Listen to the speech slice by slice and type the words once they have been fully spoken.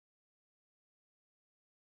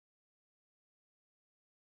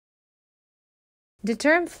The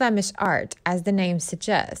term Flemish art, as the name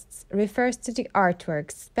suggests, refers to the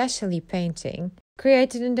artwork, especially painting,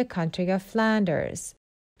 created in the country of Flanders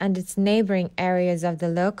and its neighbouring areas of the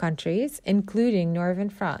Low Countries, including northern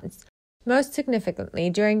France, most significantly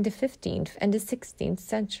during the 15th and the 16th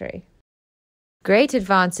century. Great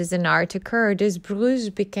advances in art occurred as Bruges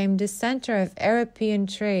became the centre of European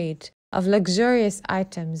trade of luxurious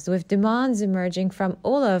items, with demands emerging from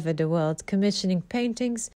all over the world commissioning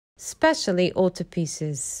paintings, especially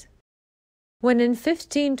altarpieces. When in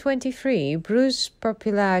 1523 Bruges'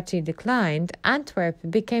 popularity declined, Antwerp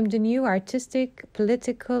became the new artistic,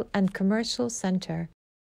 political and commercial centre.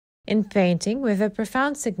 In painting, with a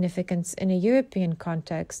profound significance in a European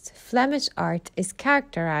context, Flemish art is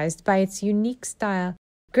characterized by its unique style,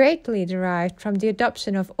 greatly derived from the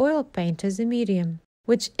adoption of oil paint as a medium,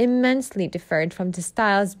 which immensely differed from the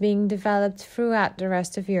styles being developed throughout the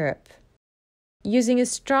rest of Europe. Using a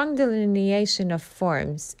strong delineation of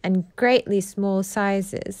forms and greatly small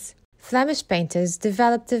sizes, Flemish painters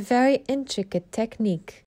developed a very intricate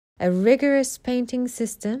technique, a rigorous painting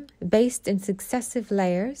system based in successive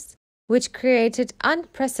layers, which created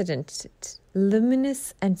unprecedented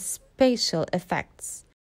luminous and spatial effects.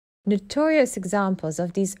 Notorious examples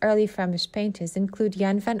of these early Flemish painters include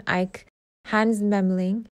Jan van Eyck, Hans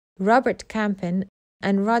Memling, Robert Campin,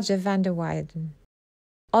 and Roger van der Weyden.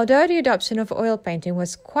 Although the adoption of oil painting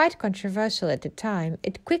was quite controversial at the time,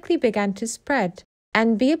 it quickly began to spread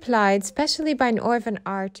and be applied especially by northern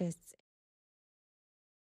artists